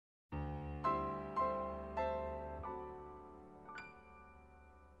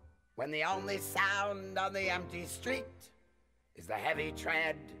when the only sound on the empty street is the heavy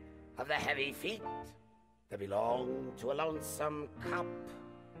tread of the heavy feet that belong to a lonesome cop.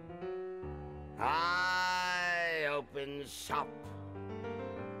 I open shop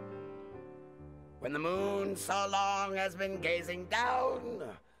when the moon so long has been gazing down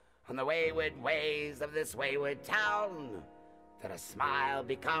on the wayward ways of this wayward town that a smile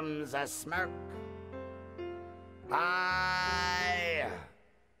becomes a smirk. I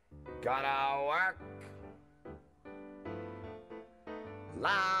gotta work.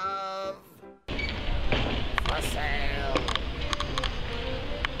 Love for sale.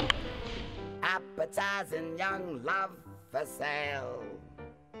 Appetizing young love for sale.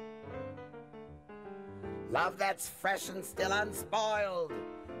 Love that's fresh and still unspoiled.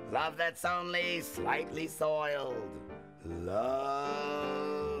 Love that's only slightly soiled.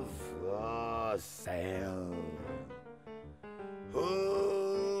 Love for sale. Who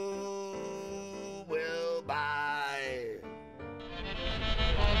will buy?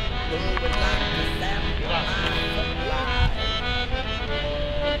 Who would like to sample my supply?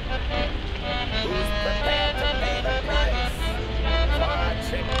 Who's prepared to pay the price for a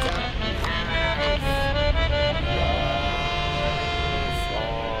trip to Paris? Love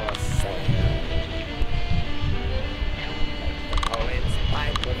for sale. The poets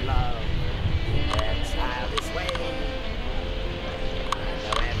pipe with love in their childish way. I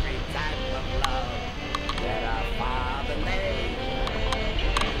know every type of love that our Father made.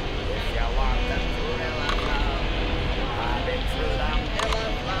 If you want the thrill of love, I've been through the mill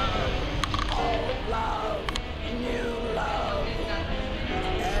of love. Old love, new love,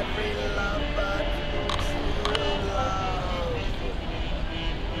 every love but true love.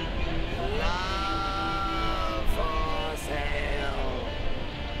 Love for sale.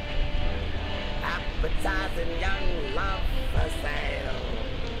 Appetizing young love for sale.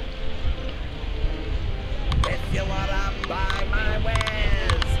 If you want